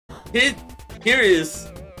here, here is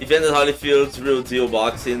Evander Holyfield's Real Deal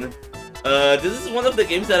Boxing. This is one of the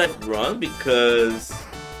games that I've run because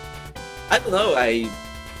I don't know, I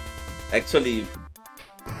actually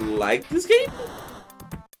like this game.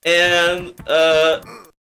 And the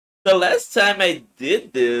last time I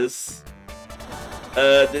did this,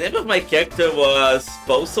 the name of my character was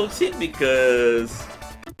Postal Team because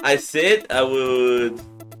I said I would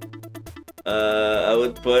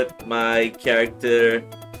put my character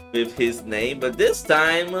with his name, but this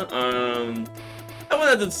time I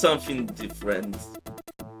wanna do something different.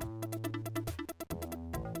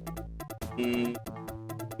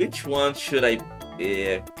 Which one should I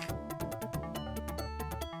pick?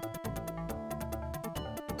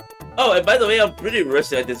 Oh, and by the way, I'm pretty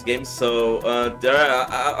rusty at this game, so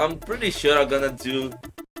I'm pretty sure I'm gonna do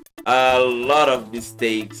a lot of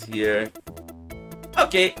mistakes here.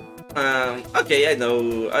 Okay, okay, I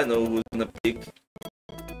know who's gonna pick.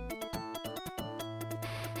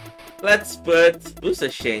 Let's put Booster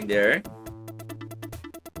Shane there,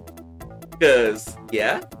 cause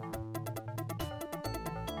yeah.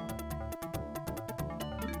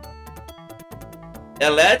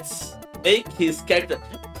 And let's make his character.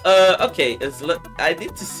 Okay, I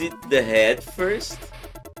need to see the head first.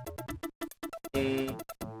 I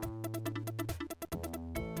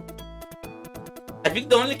think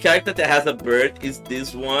the only character that has a bird is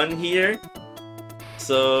this one here.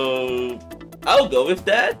 So I'll go with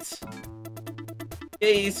that.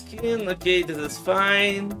 Okay, skin, okay, this is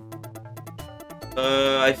fine.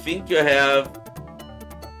 I think you have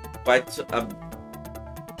quite a...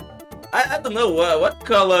 I don't know, what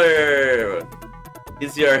color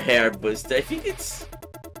is your hair, Buster? I think it's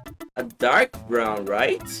a dark brown,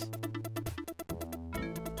 right?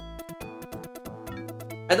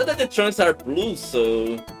 I know that the trunks are blue,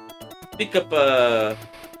 so pick up a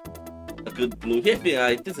good blue here.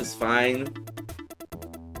 This is fine.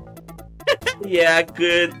 Yeah,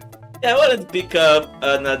 good. Yeah, I wanted to pick up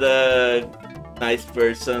another nice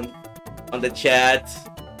person on the chat,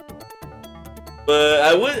 but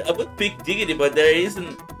I would pick Diggity, but there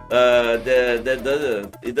isn't.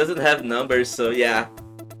 It doesn't have numbers, so yeah.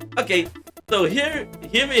 Okay, so here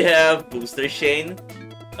we have Booster Shane.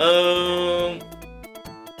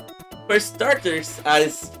 For starters,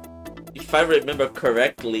 as if I remember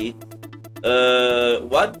correctly,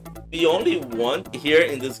 what we only want here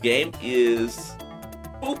in this game is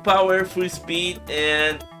full power, full speed,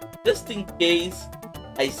 and just in case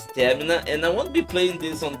a stamina. And I won't be playing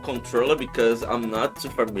this on controller because I'm not too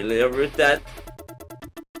familiar with that.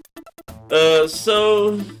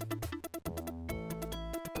 So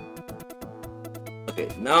okay,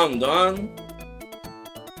 now I'm done.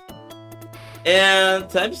 And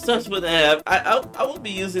time starts when I won't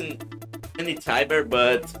be using any timer,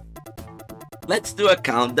 but let's do a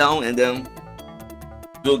countdown and then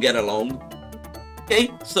we'll get along.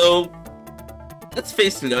 Okay, so let's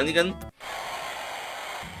face Leonigan.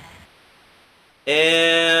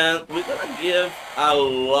 And we're gonna give a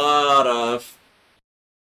lot of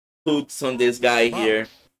hooks on this guy here.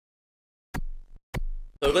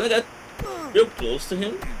 So we're gonna get real close to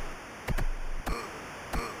him.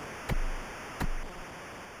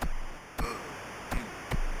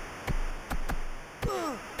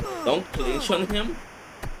 Don't clinch on him.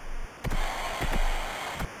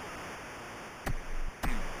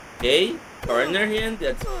 Okay, corner him.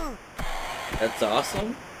 That's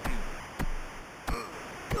awesome.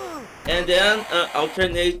 And then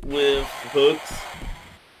alternate with hooks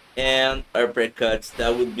and uppercuts.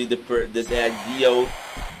 That would be the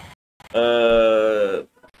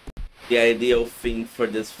ideal thing for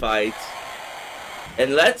this fight.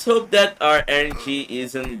 And let's hope that our energy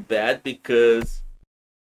isn't bad, because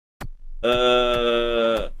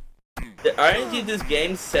the RNG in this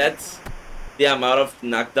game sets the amount of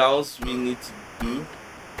knockdowns we need to do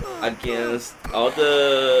against all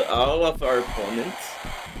of our opponents.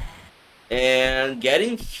 And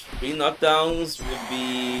getting 3 knockdowns would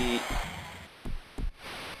be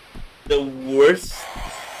the worst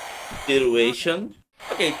situation.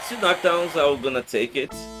 Okay, 2 knockdowns, I'm gonna take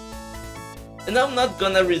it. And I'm not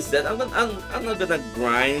gonna reset. I'm not gonna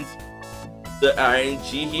grind the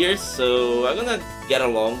RNG here, so I'm gonna get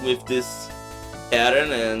along with this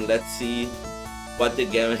pattern and let's see what the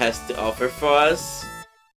game has to offer for us.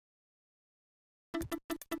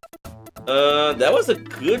 That was a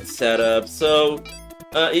good setup. So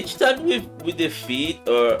each time we defeat,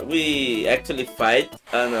 or we actually fight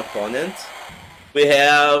an opponent, we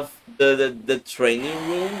have the training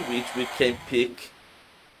room, which we can pick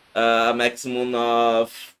a maximum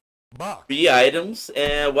of 3 items.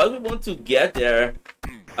 And what we want to get there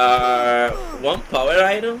are one power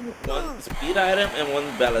item, one speed item, and one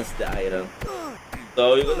balance item.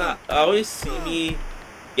 So you're gonna always see me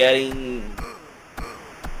getting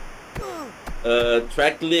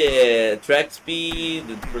track speed,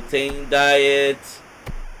 protein diet,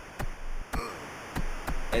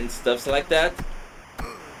 and stuff like that.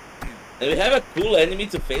 And we have a cool enemy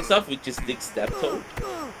to face off, which is Dick Steptoe.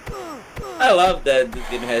 I love that this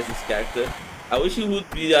game has this character. I wish he would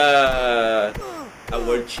be a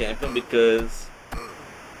world champion because,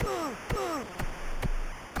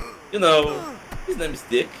 you know, his name is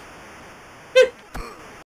Dick.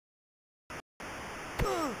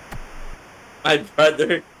 My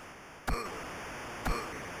brother.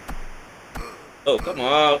 Oh, come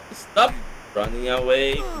on. Stop running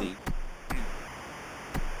away, please.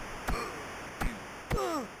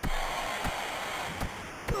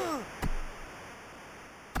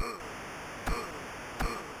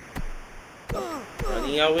 Stop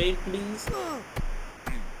running away, please.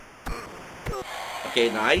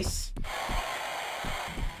 Okay, nice.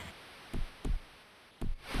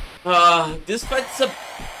 This fight's a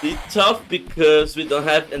bit tough because we don't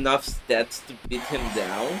have enough stats to beat him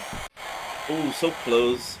down. Ooh, so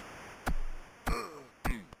close.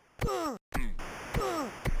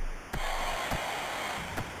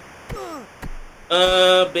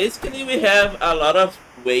 Basically we have a lot of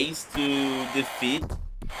ways to defeat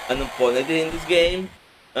an opponent in this game.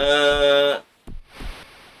 But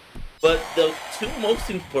the two most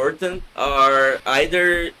important are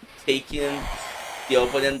either taking the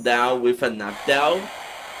opponent down with a knockdown,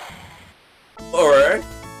 or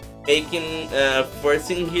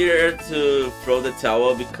forcing here to throw the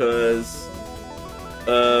towel because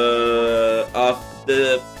of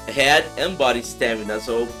the head and body stamina.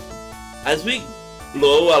 So as we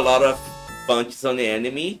blow a lot of punches on the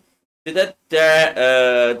enemy, see that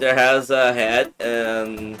there has a head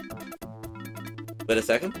and wait a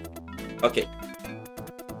second. Okay,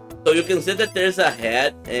 so you can see that there's a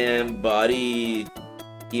head and body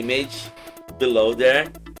image below there,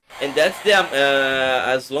 and that's the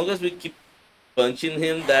as long as we keep punching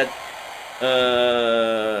him, that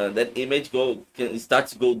that image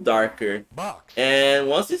starts to go darker, and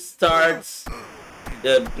once it starts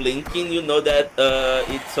blinking, you know that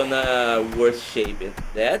it's on a worse shape, and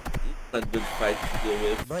that is not a good fight to deal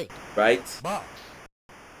with, right?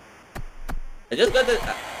 I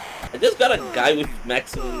just got a guy with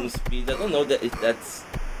maximum speed. I don't know that if that's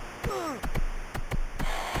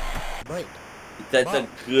a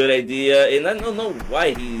good idea, and I don't know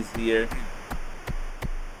why he's here.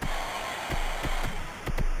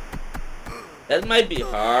 That might be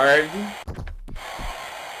hard,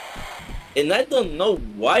 and I don't know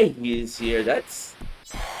why he's here. That's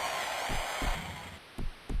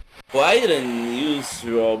quite a news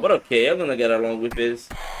role, but okay, I'm gonna get along with this.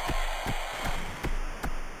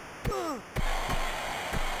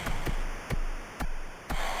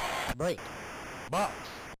 Break. Box.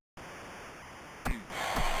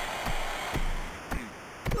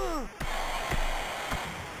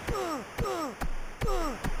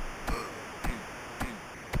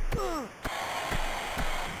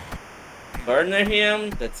 Corner him,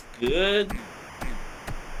 that's good.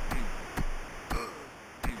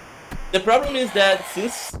 The problem is that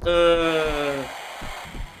since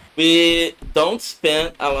we don't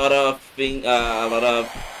spend a lot of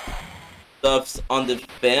stuffs on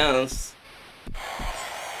defense.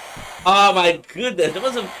 Oh my goodness, that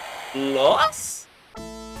was a loss?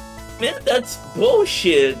 Man, that's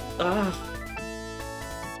bullshit.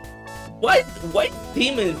 Why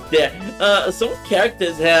demons there? Some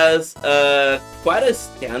characters has quite a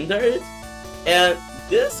standard, and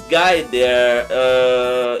this guy there,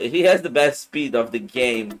 he has the best speed of the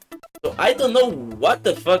game. So I don't know what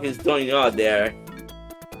the fuck is going on there.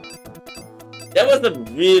 That was a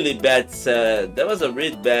really bad set. That was a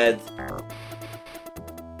really bad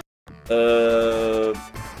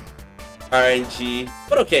RNG.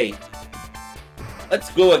 But okay. Let's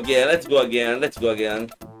go again. Let's go again. Let's go again.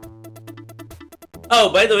 Oh,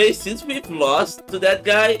 by the way, since we've lost to that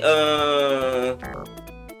guy,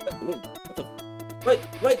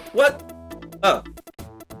 what? Oh.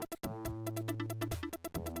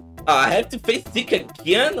 I have to face Dick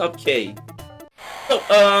again? Okay. So,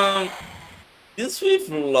 since we've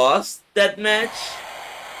lost that match,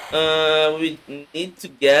 we need to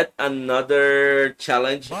get another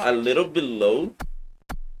challenge a little below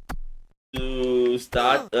to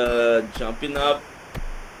start jumping up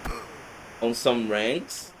on some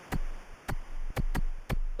ranks.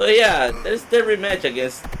 So yeah, there's the rematch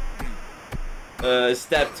against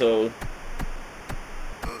Steptoe,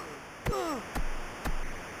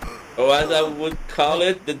 or as I would call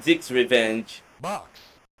it the Dick's Revenge. Box.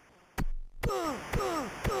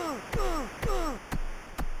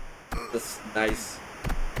 That's nice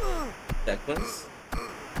sequence.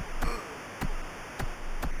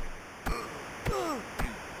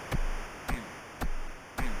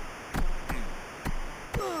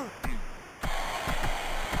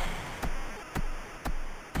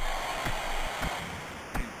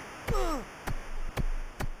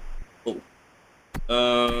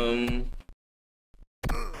 Oh.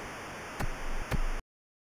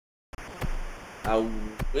 I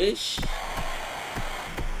wish.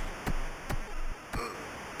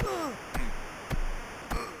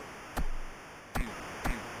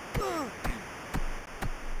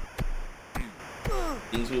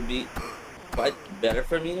 Things would be quite better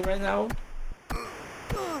for me right now.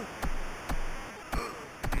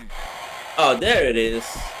 Oh, there it is.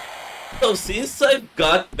 So since I've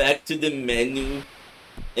got back to the menu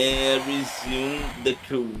and resumed the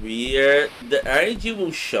career, the RNG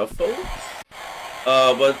will shuffle.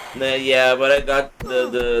 But yeah, but I got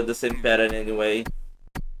the same pattern anyway.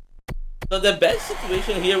 So the best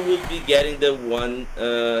situation here would be getting the one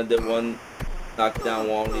knockdown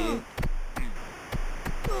only.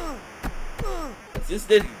 But since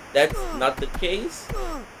that's not the case,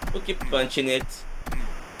 we'll keep punching it.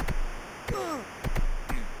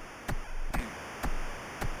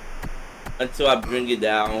 Until I bring it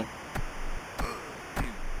down.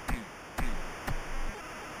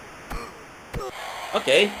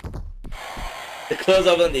 Okay. The close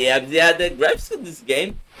up on the abs. Yeah, the graphics in this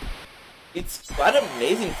game, it's quite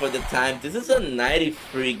amazing for the time. This is a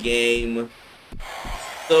 93 game.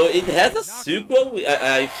 So it has a sequel.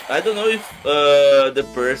 I don't know if the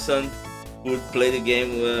person who played the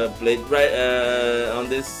game played right on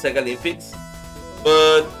this SEGALYMPICS.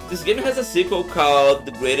 But this game has a sequel called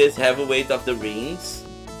The Greatest Heavyweight of the Rings.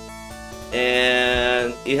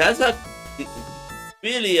 And it has a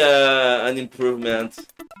really an improvement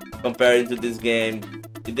compared to this game.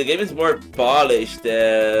 The game is more polished.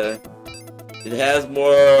 It has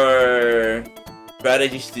more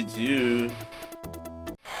strategies to do.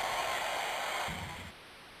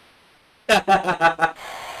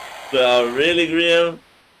 Well, really, Grim?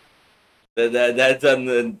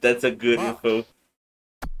 That's a good info.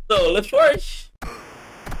 So, LaForge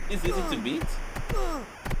is easy to beat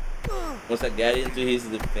once I get into his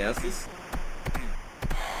defenses.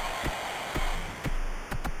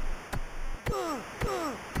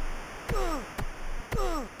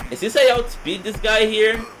 And since I outspeed this guy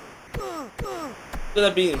here, I'm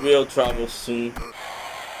gonna be in real trouble soon.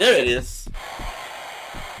 There it is.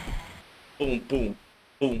 Boom, boom,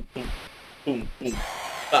 boom, boom, boom, boom,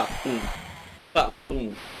 ba, boom, ba,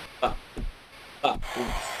 boom, ba, ba, boom,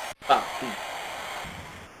 ba, boom.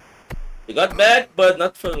 We got back, but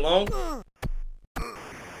not for long.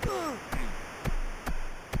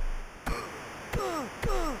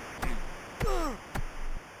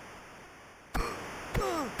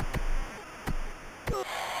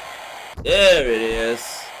 There it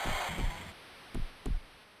is.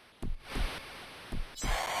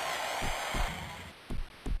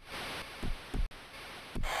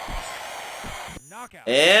 Knockout.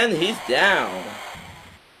 And he's down.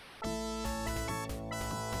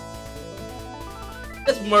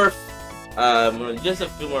 Just a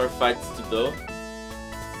few more fights to go.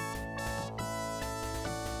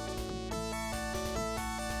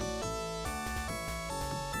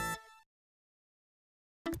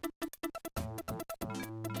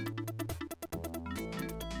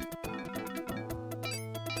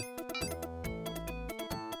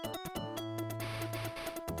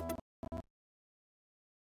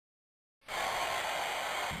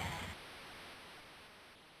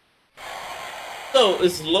 So,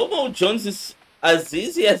 Slow-Mo Jones is as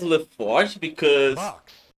easy as LaForge because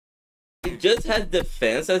Box. it just has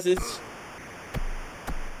defense as its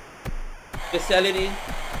specialty.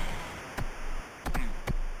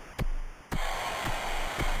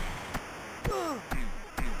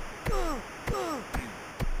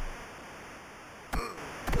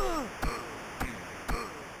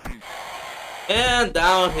 And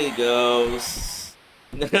down he goes.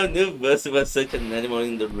 No, knew Buster was such an animal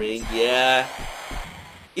in the ring. Yeah,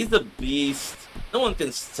 he's a beast. No one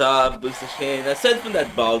can stop Buster Shane, aside from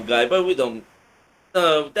that bald guy. But we don't.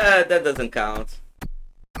 No, that doesn't count.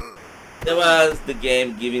 That was the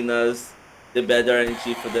game giving us the better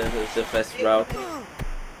energy for the fast route.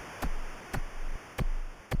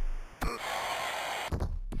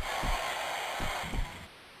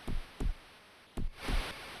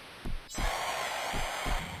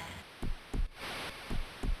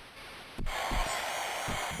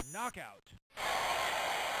 Knockout.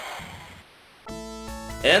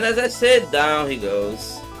 And as I said, down he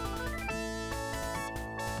goes.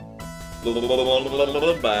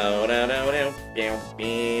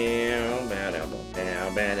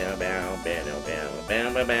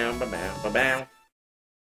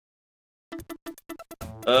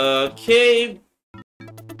 Okay,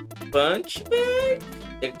 punch back,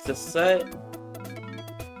 exercise.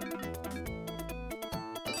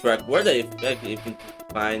 Track where the effect you can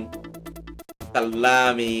find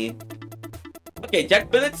salami. Okay,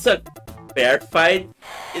 Jack Bennett's a fair fight.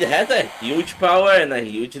 It has a huge power and a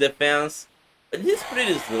huge defense, but he's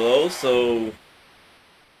pretty slow, so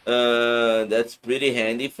that's pretty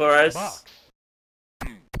handy for us.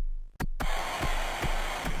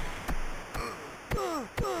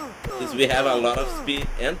 Since we have a lot of speed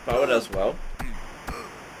and power as well.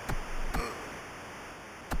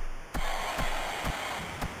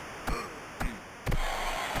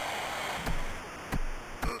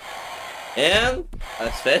 And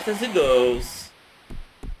as fast as it goes.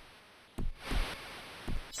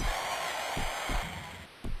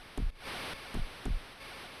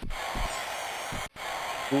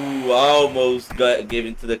 Ooh, almost gave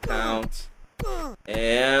into the count.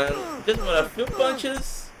 And just with a few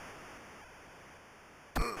punches.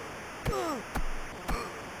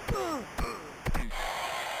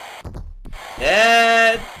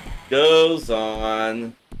 And goes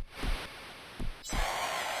on.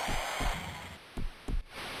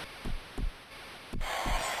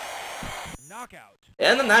 Knockout.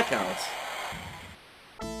 And a knockout.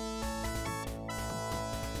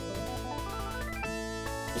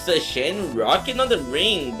 It's a Shane rocking on the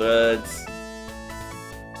ring, but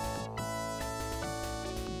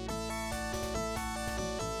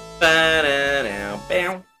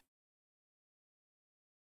bam.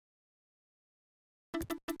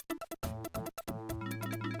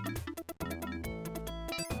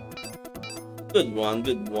 Good one,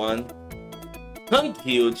 good one.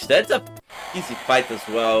 Huge, that's a easy fight as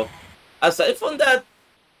well. Aside from that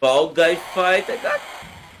ball guy fight, I got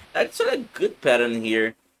actually a good pattern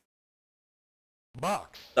here.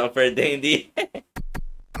 Box. Tougher dandy.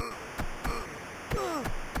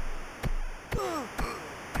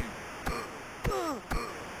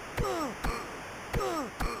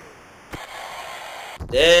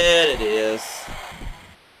 There it is.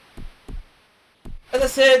 As I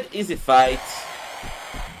said, easy fight.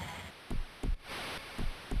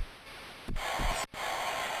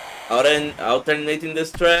 Alternating the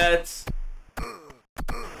strats.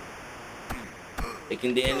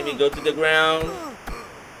 Making the enemy go to the ground.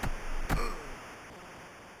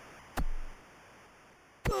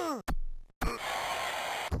 Woo.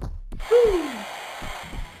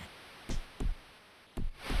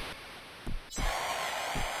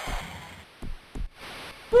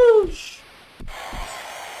 Whoosh.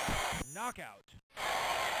 Knockout.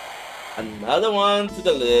 Another one to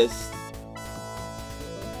the list.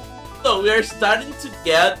 So we are starting to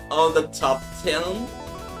get on the top 10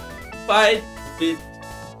 fight. It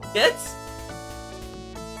gets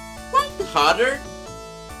quite harder,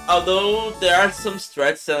 although there are some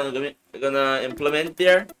strats that I'm gonna implement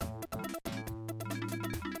there.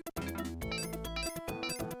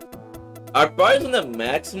 Our power is on the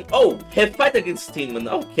maximum. Oh, head fight against Teamman.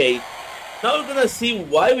 Okay, now we're gonna see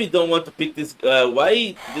why we don't want to pick this.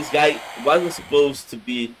 Why this guy wasn't supposed to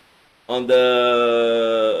be on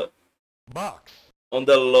the Box. on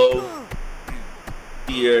the low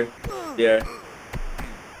tier there.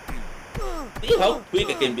 See how quick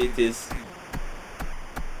I can beat this,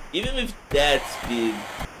 even with that speed.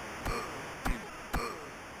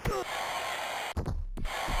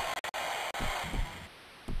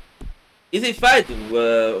 Easy fight,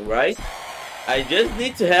 right? I just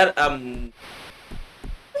need to have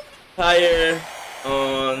higher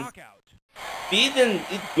on Knockout. speed and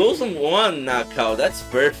it goes on one knockout. That's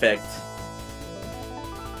perfect.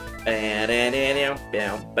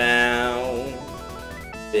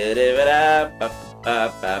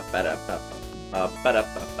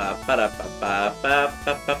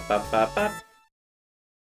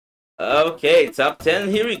 Okay, top 10,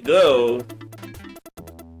 here we go.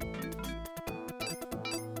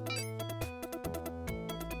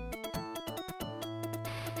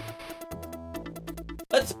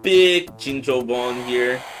 Let's pick Jinjo Bone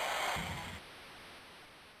here.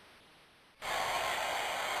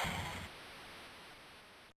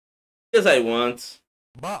 As I want.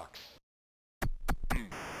 Box.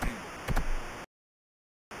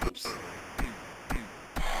 Oops.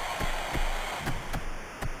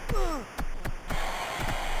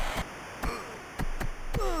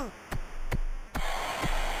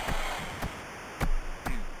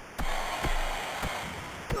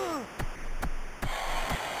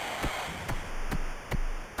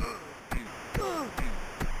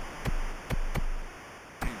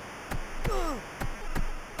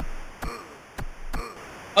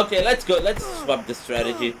 Okay, let's go. Let's swap the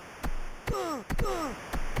strategy.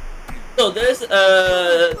 So there's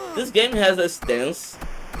this game has a stance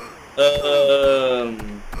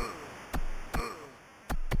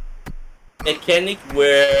mechanic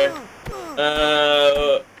where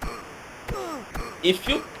if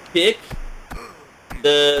you pick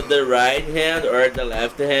the right hand or the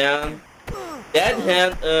left hand, that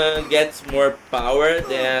hand gets more power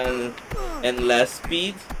than and less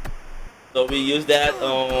speed. So we use that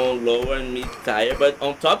on lower and mid tire, but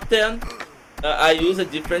on top 10, I use a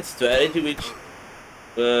different strategy,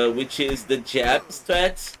 which is the jab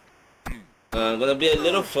strat. I'm gonna be a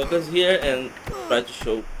little focused here and try to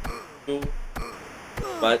show you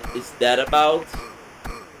what is that about.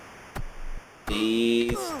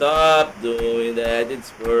 Please stop doing that,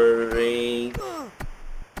 it's boring.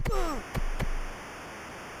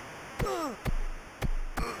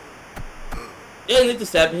 You need to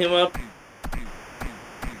stab him up.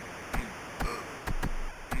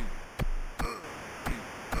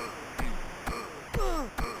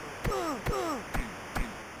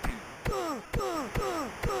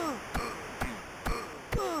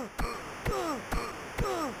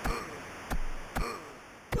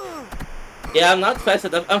 Yeah, I'm not fast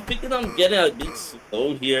enough. I'm thinking I'm getting a bit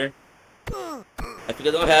slow here. I think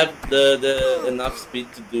I don't have the enough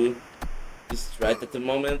speed to do this right at the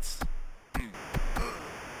moment.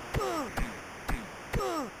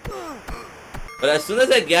 But as soon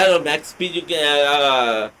as I get a max speed,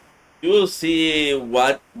 you will see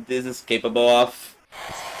what this is capable of.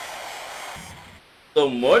 So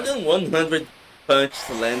more than 100 punches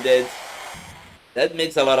landed. That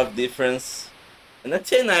makes a lot of difference. And a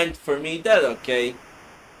 10-9 for me, that's okay.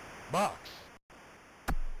 Box.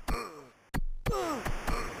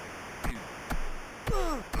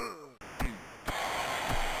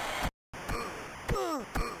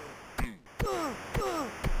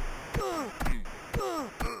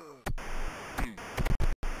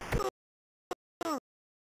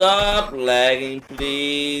 Stop lagging,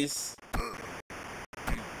 please.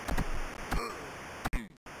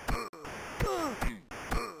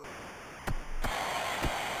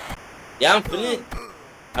 Yeah, I'm feeling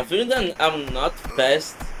that I'm not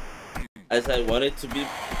fast as I want it to be.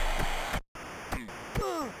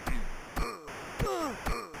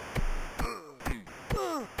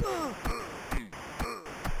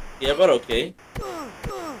 Yeah, but okay.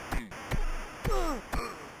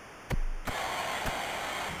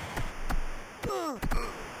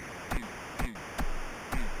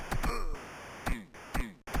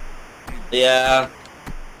 Yeah,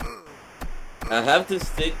 I have to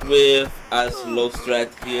stick with a slow strat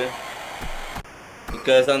here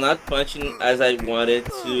because I'm not punching as I wanted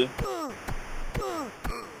to.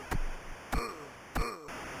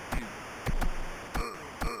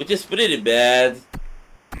 Which is pretty bad.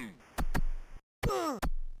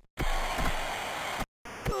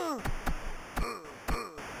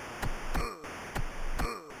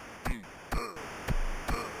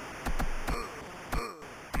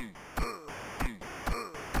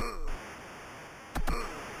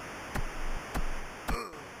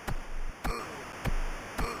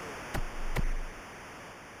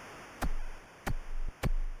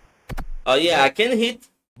 Oh yeah, I can hit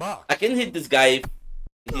this guy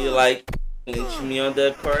if he like clinch me on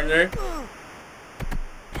the corner.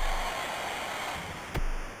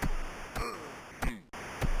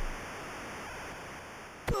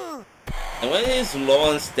 And when he's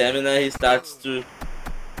low on stamina, he starts to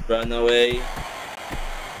run away.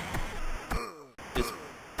 It's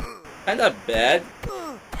kinda bad.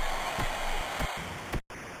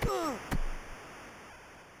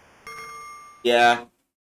 Yeah.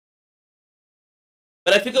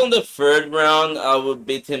 But I think on the third round, I would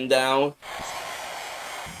beat him down.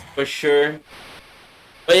 For sure.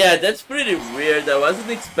 But yeah, that's pretty weird. I wasn't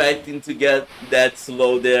expecting to get that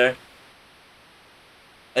slow there.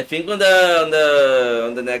 I think on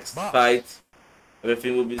the next fight,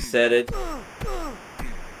 everything will be set.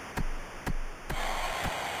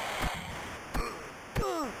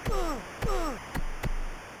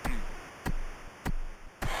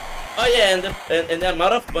 Oh yeah, and the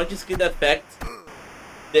amount of punches can affect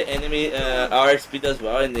the enemy, our speed as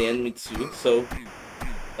well, and the enemy too. So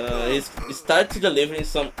he starts delivering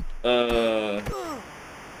some low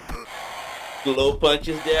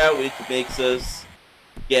punches there, which makes us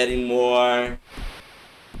getting more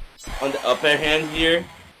on the upper hand here.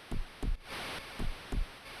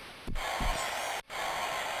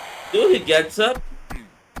 Dude, he gets up,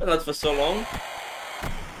 but not for so long.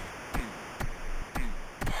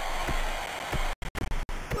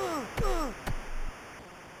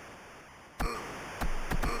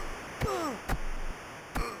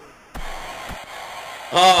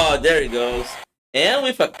 Oh, there he goes. And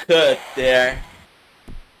with a cut there.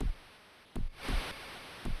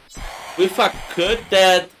 With a cut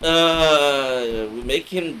that will make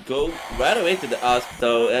him go right away to the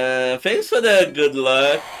hospital. Thanks for the good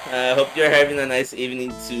luck. I hope you're having a nice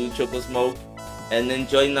evening too, Choco Smoke, and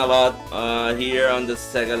enjoying a lot here on the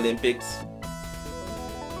SEGALYMPICS.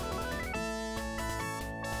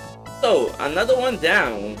 So, another one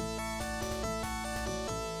down.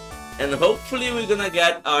 And hopefully we're gonna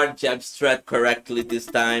get our jab strat correctly this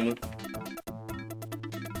time.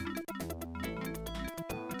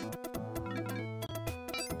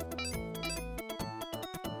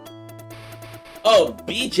 Oh,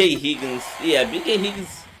 BJ Higgins. Yeah, BJ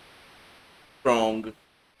Higgins strong.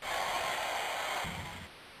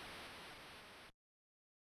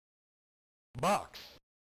 Box.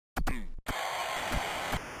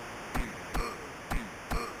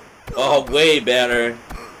 Oh, way better.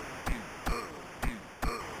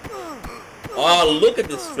 Oh, look at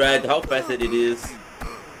this strat, how fast it is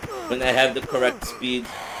when I have the correct speed.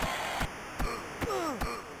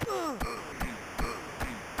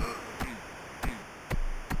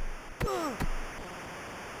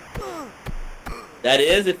 That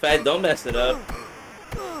is if I don't mess it up.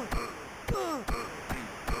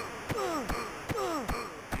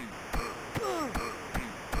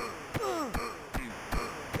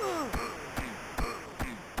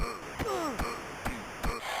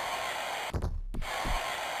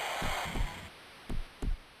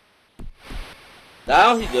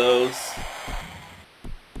 Down he goes.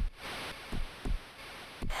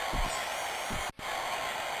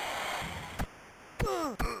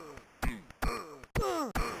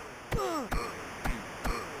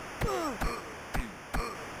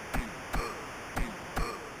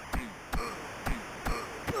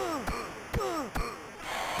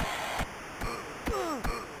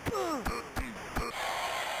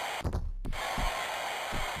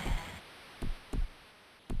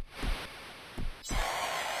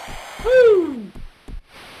 Woo!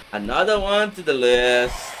 Another one to the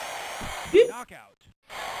list. Knockout.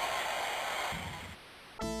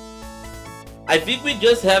 I think we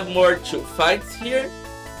just have more fights here.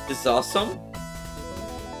 This is awesome.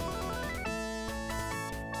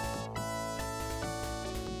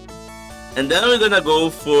 And then we're gonna go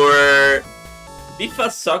for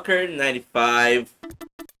FIFA Soccer 95.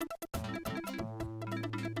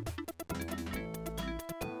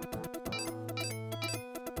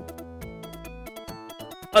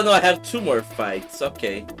 Oh no, I have 2 more fights.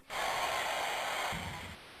 Okay.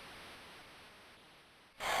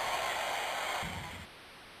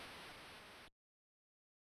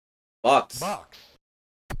 Box. Box.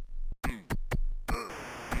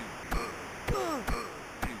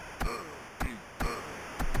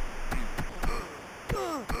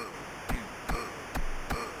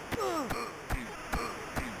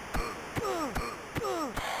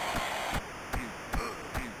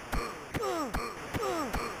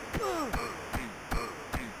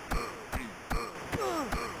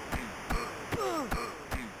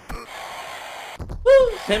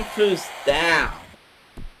 Woo! Tempus down.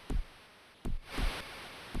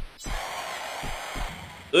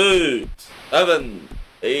 8, 7,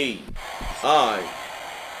 8, 9.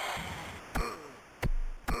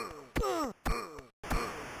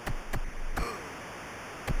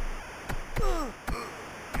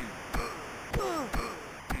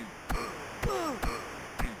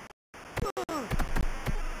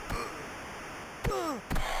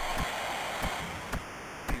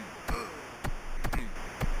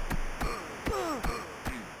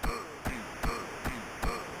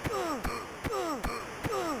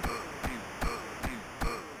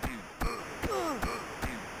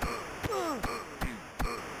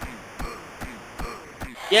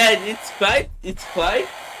 Yeah, it's quite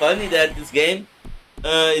funny that this game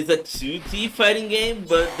is a 2D fighting game,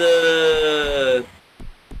 but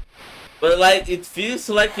like it feels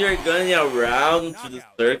like you're going around through the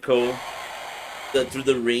circle, through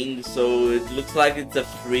the ring, so it looks like it's a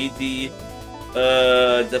 3D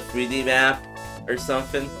map or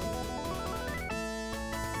something.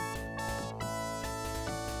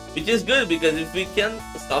 Which is good because if we can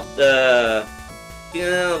stop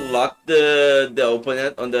lock the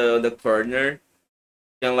opponent on the corner,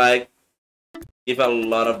 can like give a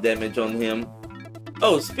lot of damage on him.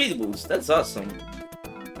 Oh, speed boost, that's awesome.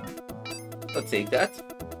 I'll take that.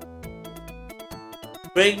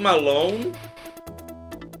 Craig Malone,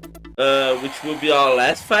 which will be our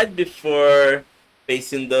last fight before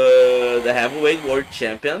facing the heavyweight world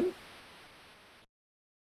champion.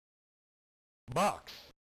 Box.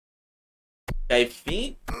 I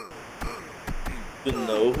think you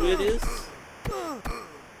know who it is.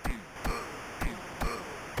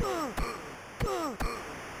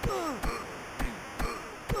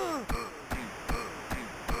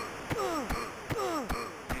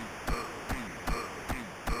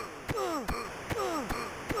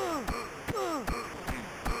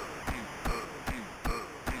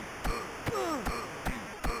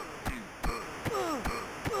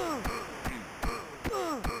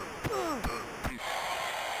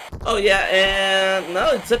 Oh yeah, and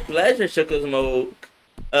no, it's a pleasure, Choco Smoke.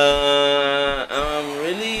 I'm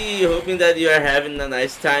really hoping that you are having a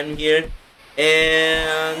nice time here,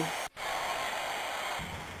 and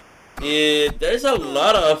there's a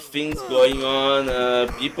lot of things going on.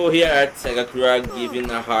 People here at Sega Crew are giving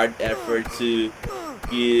a hard effort to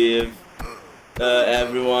give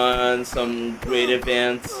everyone some great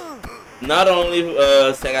events. Not only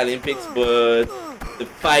SEGALYMPICS, but the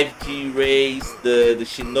 5G race, the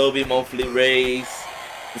Shinobi monthly race,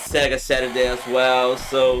 the Sega Saturday as well.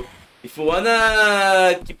 So if you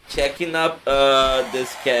wanna keep checking up the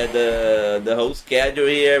whole schedule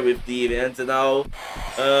here with the events and all,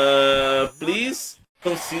 please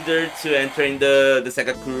consider to enter in the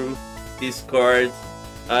Sega Crew Discord.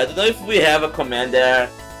 I don't know if we have a command there,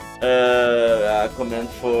 a command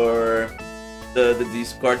for the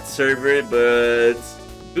Discord server, but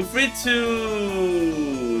feel free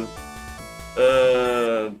to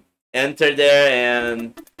enter there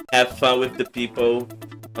and have fun with the people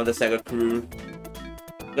on the Sega Crew.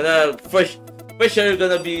 For sure you're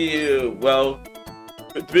gonna be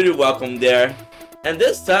pretty welcome there. And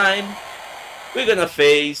this time we're gonna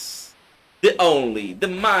face the only, the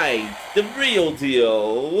might, the real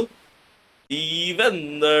deal,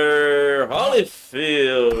 Evander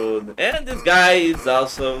Holyfield. And this guy is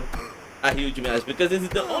also a huge mess because this is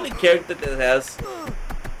the only character that has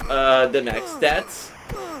the max stats.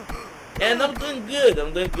 And I'm doing good.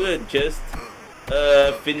 Just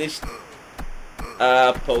finished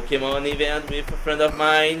a Pokemon event with a friend of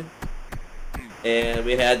mine, and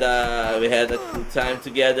we had a cool time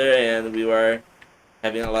together, and we were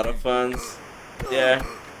having a lot of fun there.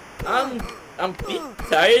 I'm a bit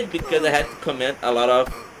tired because I had to comment a lot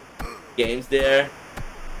of games there,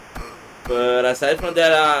 but aside from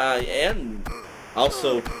that, I am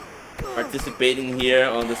also participating here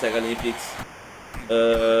on the SEGALYMPICS.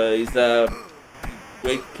 It's a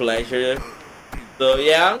great pleasure. So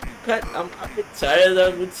yeah, I'm a bit tired, I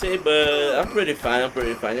would say, but I'm pretty fine.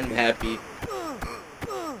 I'm happy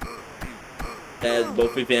that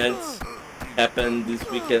both events happened this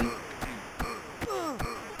weekend.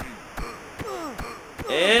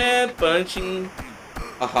 And punching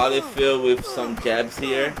a Holyfield with some jabs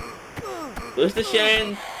here. Lose the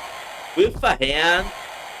Sharon with a hand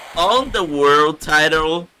on the world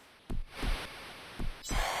title.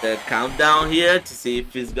 The countdown here to see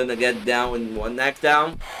if he's gonna get down in one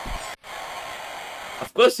knockdown.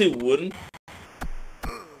 Of course he wouldn't.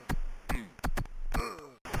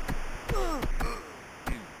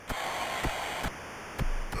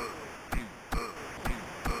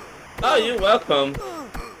 Oh, you're welcome.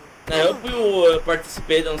 I hope we will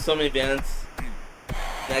participate on some events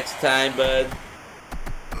next time, but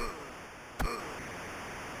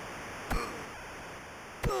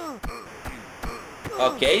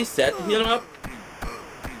okay, set him up.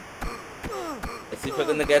 Let's see if we're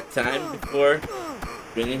gonna get time before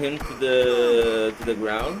bringing him to the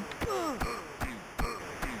ground.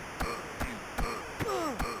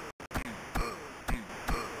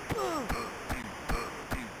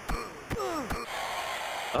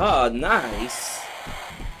 Oh, nice.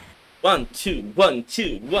 1, 2, 1,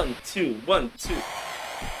 2, 1, 2, 1, 2.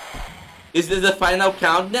 Is this the final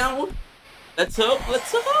countdown? Let's hope.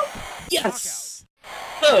 Yes!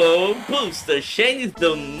 So, Booster Shane is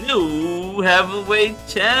the new heavyweight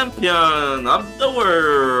champion of the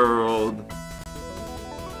world.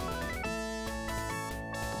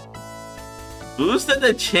 Booster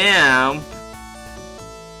the champ.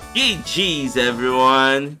 GG's,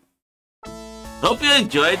 everyone. Hope you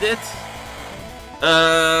enjoyed it.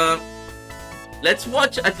 Let's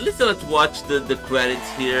watch the credits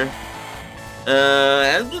here.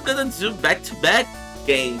 And we're gonna do back-to-back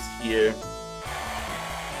games here.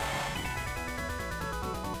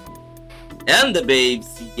 And the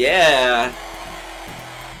babes, yeah.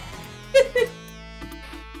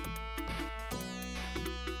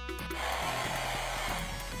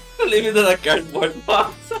 Leave it in a cardboard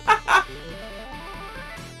box.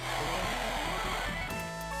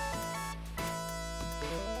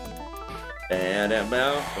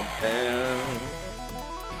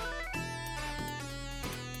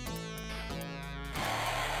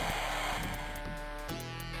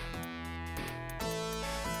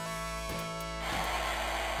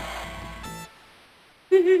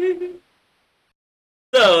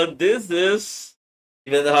 So this is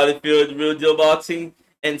Evander Holyfield Real Deal Boxing,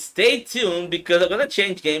 and stay tuned because I'm gonna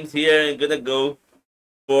change games here and gonna go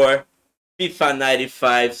for FIFA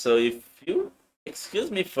 95. So if you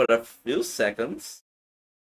excuse me for a few seconds.